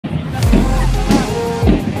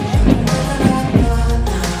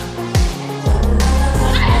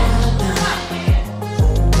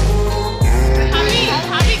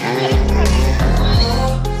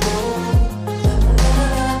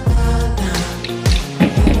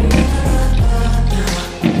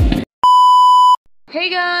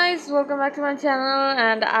welcome back to my channel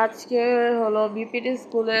and আজকে হলো BPT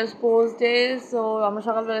স্কুলের স্পোর্টস ডে সো আমরা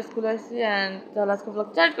সকালবেলা স্কুলে আসছি and তাহলে আজকে ব্লগ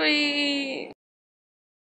স্টার্ট করি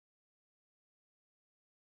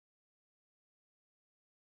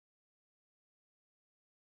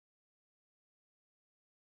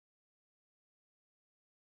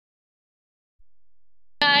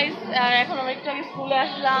guys আর এখন আমরা একটু আগে স্কুলে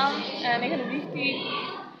আসলাম and এখানে বৃষ্টি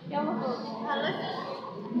কেমন ভালো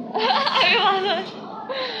আমি ভালো আছি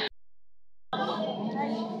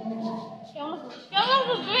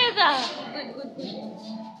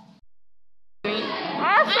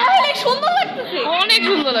অনেক সুন্দর লাগতেছে অনেক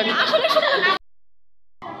সুন্দর লাগে আসলে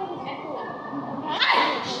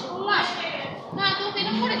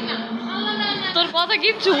তোর কথা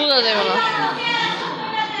কিচ্ছু বোঝা যাবে না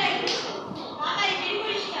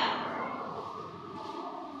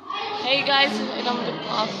Hey guys, এটা আমাদের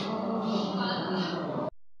ক্লাস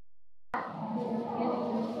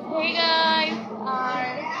Hey guys, আর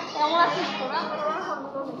কেমন আছিস তোরা?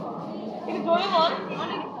 একটু জোরে বল তুমি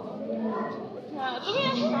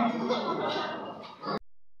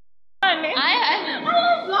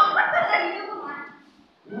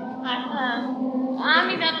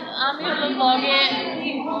আমি হলো ব্লগে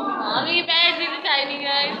আমি প্যারেড দিতে চাইনি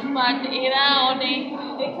গাইস বাট এরা অনেক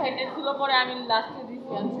এক্সাইটেড ছিল পরে আমি লাস্টে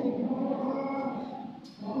দিচ্ছি আছি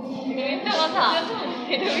এটা কথা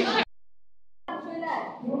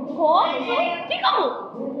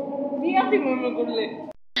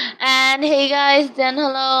And hey guys, then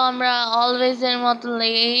hello, আমরা always এর মতো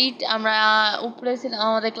late আমরা উপরে ছিলাম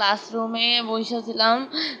আমাদের ক্লাসরুমে বসে ছিলাম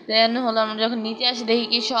দেন হলো আমরা যখন নিচে আসি দেখি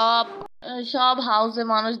কি সব হাউসে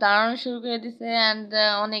মানুষ দাঁড়ানো শুরু করে দিছে অ্যান্ড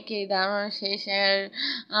অনেকেই দাঁড়ানো শেষ আর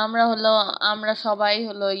আমরা সবাই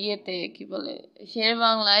হলো ইয়েতে কি বলে শের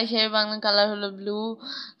বাংলা কালার হলো ব্লু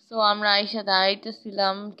তো আমরা আইসা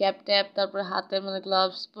দাঁড়াইতেছিলাম ক্যাপ ট্যাপ তারপরে হাতে মানে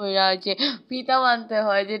গ্লাভস পরা যে ফিতা বাঁধতে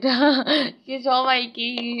হয় যেটা কি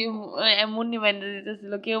সবাইকেই মুন্নি বাঁধতে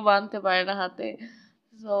দিতেছিল কেউ বাঁধতে পারে না হাতে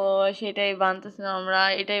তো সেটাই বাঁধতেছিলাম আমরা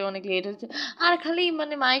এটাই অনেক লেট হচ্ছে আর খালি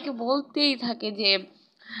মানে মাইকে বলতেই থাকে যে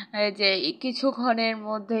কিছুক্ষণের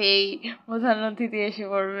মধ্যে এই প্রধান অতিথি এসে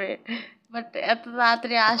পড়বে বাট এত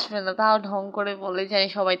তাড়াতাড়ি আসবে না তাও ঢং করে বলে জানি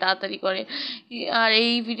সবাই তাড়াতাড়ি করে আর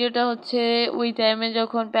এই ভিডিওটা হচ্ছে ওই টাইমে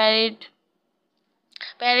যখন প্যারেড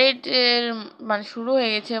মানে শুরু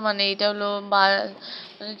হয়ে গেছে মানে এটা হলো মানে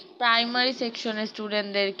প্রাইমারি সেকশনের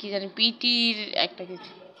স্টুডেন্টদের কি জানি পিটির একটা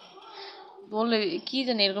কিছু বলে কি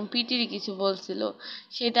জানি এরকম পিটির কিছু বলছিল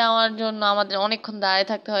সেটা আমার জন্য আমাদের অনেকক্ষণ দাঁড়িয়ে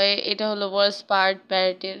থাকতে হয় এটা হলো ওয়ার্স্ট পার্ট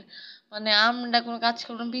প্যারেডের মানে আমরা কোনো কাজ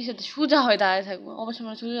করলাম পিছাতে সোজা হয় দাঁড়িয়ে থাকবো অবশ্য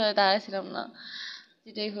আমরা সোজা হয়ে দাঁড়াইছিলাম না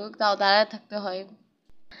যেটাই হোক তাও দাঁড়ায় থাকতে হয়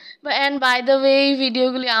অ্যান্ড বাই দ্য ওয়ে এই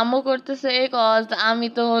ভিডিওগুলি আম্মু করতেছে কজ আমি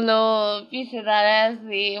তো হলো পিছে দাঁড়ায়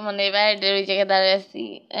আছি মানে প্যারেডের ওই জায়গায় দাঁড়ায় আছি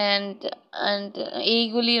অ্যান্ড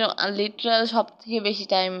এইগুলি লিটারাল সব থেকে বেশি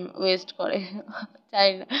টাইম ওয়েস্ট করে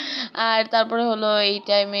জানি না আর তারপরে হলো এই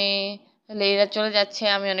টাইমে হলে এরা চলে যাচ্ছে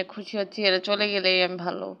আমি অনেক খুশি হচ্ছি এরা চলে গেলেই আমি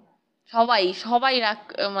ভালো সবাই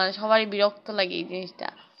মানে সবারই বিরক্ত লাগে এই জিনিসটা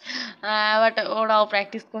বাট ওরাও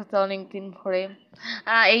প্র্যাকটিস করছে অনেক দিন ধরে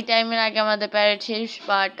এই টাইমের আগে আমাদের প্যারেড শেষ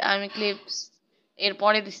বাট আমি ক্লিপস এর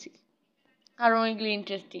পরে দিছি কারণ ওইগুলো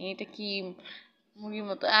ইন্টারেস্টিং এটা কি মুভির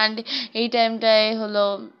মতো অ্যান্ড এই টাইমটায় হলো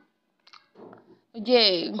যে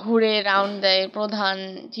ঘুরে রাউন্ড দেয় প্রধান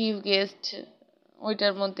চিফ গেস্ট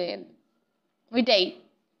ওইটার মধ্যে ওইটাই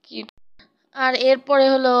কি আর এরপরে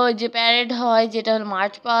হলো যে প্যারেড হয় যেটা হলো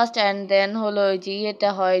মার্চ পাস্ট অ্যান্ড দেন হলো যে ইয়েটা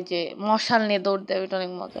হয় যে মশাল নিয়ে দৌড় দেয় ওইটা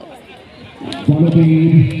অনেক মজা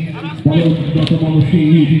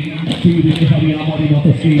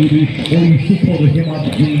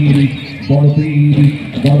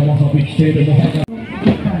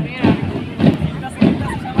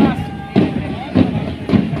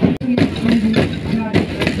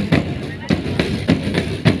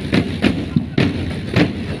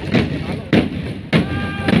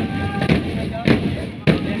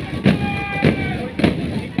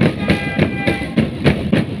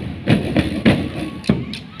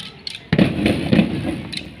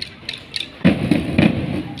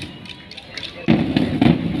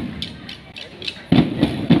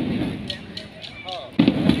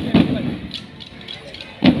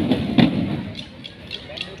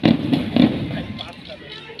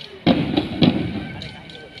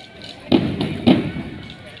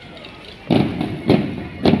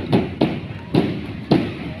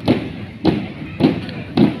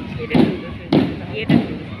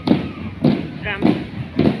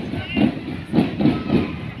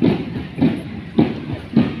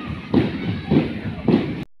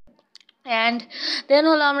অ্যান্ড দেন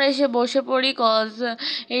হলো আমরা এসে বসে পড়ি, কজ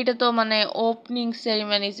এইটা তো মানে ওপেনিং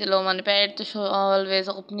সেরিমনি ছিল, মানে প্যারেড তো অলওয়েজ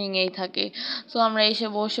ওপেনিংয়েই থাকে। সো আমরা এসে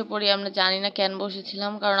বসে পড়ি। আমরা জানি না কেন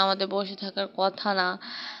বসেছিলাম, কারণ আমাদের বসে থাকার কথা না,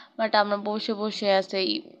 বাট আমরা বসে বসে আছি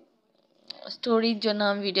স্টোরির জন্য।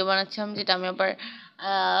 আমি ভিডিও বানাচ্ছিলাম, যেটা আমি আবার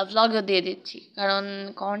ব্লগও দিয়ে দিচ্ছি, কারণ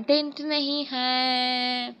কন্টেন্ট নেই।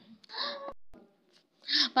 হ্যাঁ,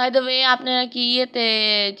 বাই দ্য ওয়ে, আপনারা কি ইয়েতে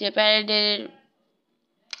যে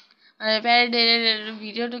প্যারেডের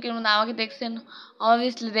ভিডিওটুকের মধ্যে আমাকে দেখছেন?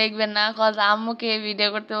 অবভিয়াসলি দেখবেন না, কজ আম্মুকে ভিডিও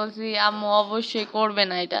করতে বলছি, আম্মু অবশ্যই করবে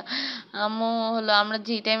না এটা। আম্মু হলো আমরা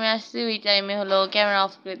যে টাইমে আসছি ওই টাইমে হলো ক্যামেরা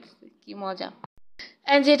অফ করে দিচ্ছে। কি মজা!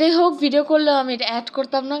 অ্যান্ড যেটাই হোক, ভিডিও করলেও আমি এটা অ্যাড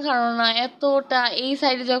করতাম না, কারণ এতটা এই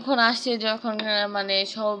সাইডে যখন আসছে, যখন মানে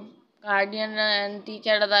সব গার্ডিয়ানরা অ্যান্ড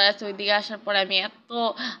টিচাররা দাঁড়াচ্ছে, ওই দিকে আসার পরে আমি এত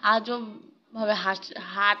আজব ভাবে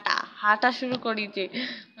হাঁটা শুরু করি যে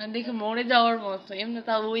মানে দেখে মরে যাওয়ার মতো। এমনি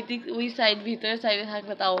তাও ওই সাইড ভিতরের সাইডে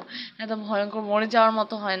থাকলে তাও এত ভয়ঙ্কর মরে যাওয়ার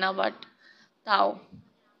মতো হয় না, বাট তাও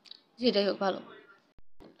যেটাই হোক ভালো।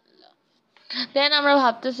 দেন আমরা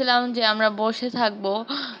ভাবতেছিলাম যে আমরা বসে থাকবো,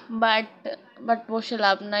 বাট বসে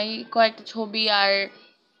লাভ নাই। কয়েকটা ছবি আর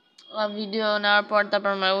ভিডিও নেওয়ার পর তারপর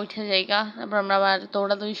আমরা উঠে যাই, তারপর আমরা আবার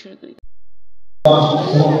দৌড়াদৌড়ি শুরু করি।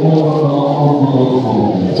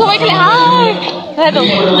 সবাই খালি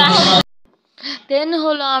দেন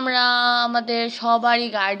হলো আমরা আমাদের সবারই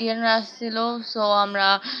গার্ডিয়ানরা আসছিল। সো আমরা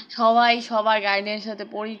সবাই সবার গার্ডিয়ানের সাথে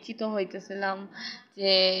পরিচিত হইতেছিলাম,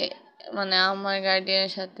 যে মানে আমার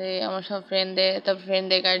গার্ডিয়ানের সাথে আমার সব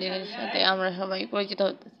ফ্রেন্ডদের গার্ডিয়ানের সাথে আমরা সবাই পরিচিত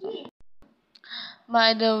হতেছিলাম।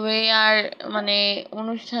 বাই দ্য ওয়ে, আর মানে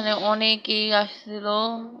অনুষ্ঠানে অনেকেই আসছিল,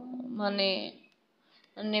 মানে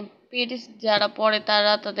মানে পিএটিসি যারা পড়ে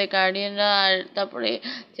তারা, তাদের গার্ডিয়ানরা, আর তারপরে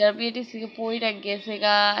যারা পিএটিসি থেকে পড়িটা গেছে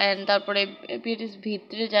গা, অ্যান্ড তারপরে পিএটিসি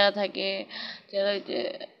ভিতরে যারা থাকে, যারা ওই যে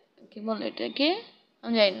কি বলে এটাকে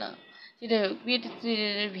আমি জানি না, যেটা পিএটিসির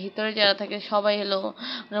ভিতরে যারা থাকে সবাই হলো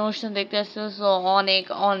অনুষ্ঠান দেখতে আসছে। সো অনেক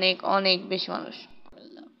অনেক অনেক বেশি মানুষ।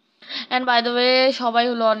 অ্যান্ড বাই দ্য ওয়ে, সবাই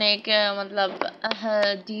হলো অনেক মতলব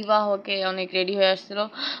ডিভা হকে অনেক রেডি হয়ে আসছিল,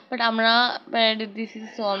 বাট আমরা প্যারেডে দিছি,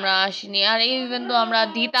 সো আমরা আসিনি। আর ইভেন তো আমরা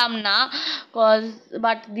দিতাম না, কজ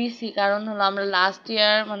বাট দিছি, কারণ হলো আমরা লাস্ট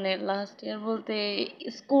ইয়ার বলতে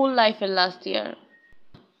স্কুল লাইফের লাস্ট ইয়ার,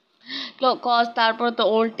 कॉज তারপর তো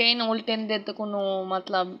ওল্ড টেনদের তো কোনো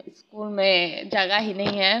মতলব স্কুল মে জায়গা হি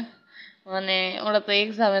নেই হ্যাঁ, মানে ওরা তো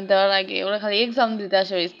এক্সামে দেওয়ার আগে ওরা খালি এক্সাম দিতে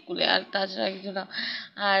আসে ওই স্কুলে, আর তাছাড়া কিছু না।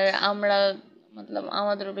 আর আমরা মতলব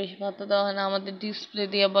আমাদেরও বেশি পাত্তা দেওয়া হয় না, আমাদের ডিসপ্লে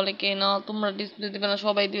দিয়ে বলে কে না তোমরা ডিসপ্লে দিবে না,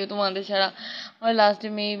 সবাই দিবে তোমাদের ছাড়া। ওই লাস্টে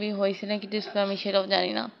মেবি হয়েছে নাকি ডিসপ্লে, আমি সেটাও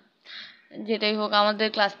জানি না। যেটাই হোক, আমাদের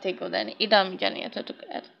ক্লাস থেকেও দেয়নি, এটা আমি জানি এতটুকু।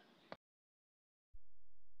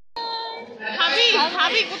 খাবি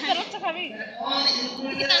খাবি কুত্তা রোস্ট খাবি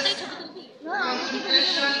কি তাড়াতাড়ি ছবি তুলবি না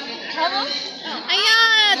খাবো আইয়া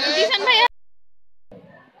দিশান ভাইয়া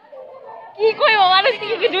কি কইবো মানুষ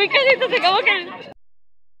কি দুই কেজি তো থেকে আমাকে।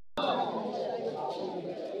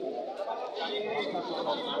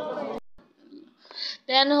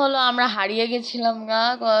 দেন হলো আমরা হারিয়ে গেছিলাম গা,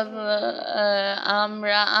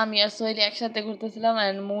 আমি আর সোহেল একসাথে ঘুরতেছিলাম,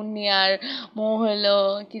 অ্যান্ড মুন্নি আর মৌ হলো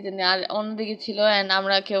কি জানি আর অন্যদিকে ছিল, অ্যান্ড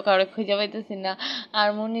আমরা কেউ কারো খুঁজে পাইতেছি না। আর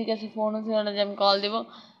মুন্নির কাছে ফোনও ছিল না যে আমি কল দিব।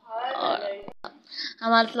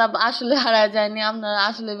 আমার মতলব আসলে হারা যায়নি, আপনারা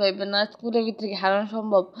আসলে ভাববেন না স্কুলের ভিতরে কি হারানো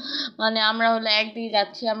সম্ভব। মানে আমরা হলো একদিকে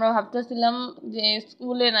যাচ্ছি, আমরা ভাবতেছিলাম যে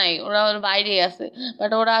স্কুলে নাই, ওরা ওর বাইরেই আছে,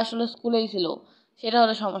 বাট ওরা আসলে স্কুলেই ছিল, সেটা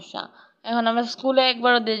হলো সমস্যা। এখন আমরা স্কুলে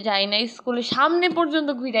একবারও যাই নাই, স্কুলের সামনে পর্যন্ত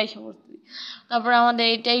ঘুরে এসে পড়ছি, তারপর আমাদের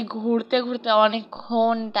এটাই ঘুরতে ঘুরতে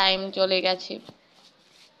অনেকক্ষণ টাইম চলে গেছে।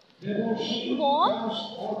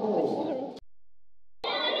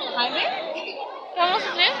 কেমন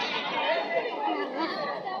আছে?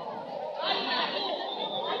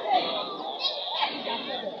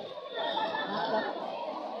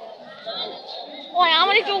 ওই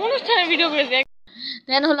আমার একটু অনুষ্ঠানের ভিডিও করেছে।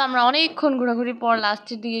 দেন হলো আমরা অনেকক্ষণ ঘোরাঘুরি পর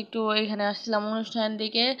লাস্টের দিকে একটু এখানে আসছিলাম অনুষ্ঠানের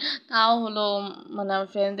দিকে, তাও হলো মানে আমার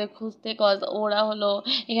ফ্রেন্ডদের খুঁজতে, কজ ওরা হলো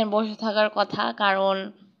এখানে বসে থাকার কথা,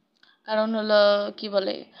 কারণ হলো কি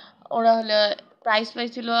বলে ওরা হলো প্রাইজ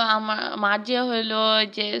পাইছিল। আমার মার্জিয়া হলো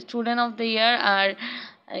যে স্টুডেন্ট অফ দ্য ইয়ার, আর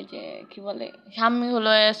এই যে কি বলে সাম্মি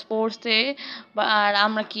হলো স্পোর্টসে, আর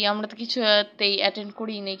আমরা তো কিছুতেই অ্যাটেন্ড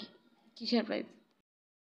করি নাই। কিসের প্রাইজ?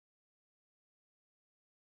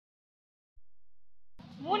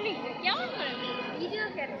 মুন্নি কেমন করে ভিডিও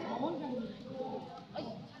করে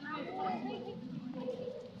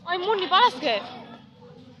ওই মুন্নি পারাস কে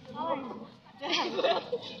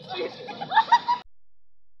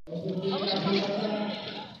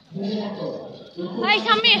হাই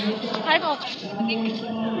সাম্মি হাই বল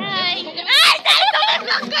হাই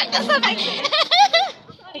Guys,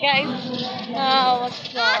 what's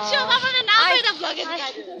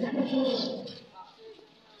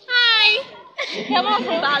Hi. কেমন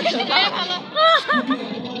আছো?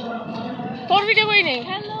 তোর ভিডিও কই নেই?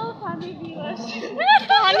 Hello funny viewers.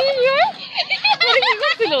 Funny viewers? তোর কি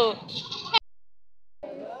করছিল?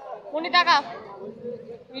 মনি টাকা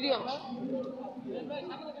ভিডিও।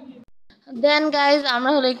 দেন গাইজ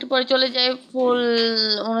আমরা হলো একটু পরে চলে যাই ফুল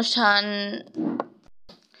অনুষ্ঠান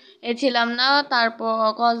ছিলাম না, তারপর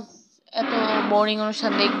কজ এত বোরিং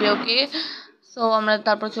অনুষ্ঠান দেখবে ওকে, সো আমরা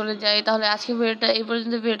তারপর চলে যাই। তাহলে আজকে ভিডিওটা এই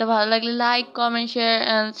পর্যন্ত। ভিডিওটা ভালো লাগলে like comment share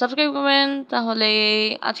and subscribe করবেন। তাহলে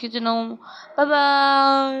আজকের জন্য বাই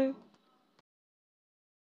বাই।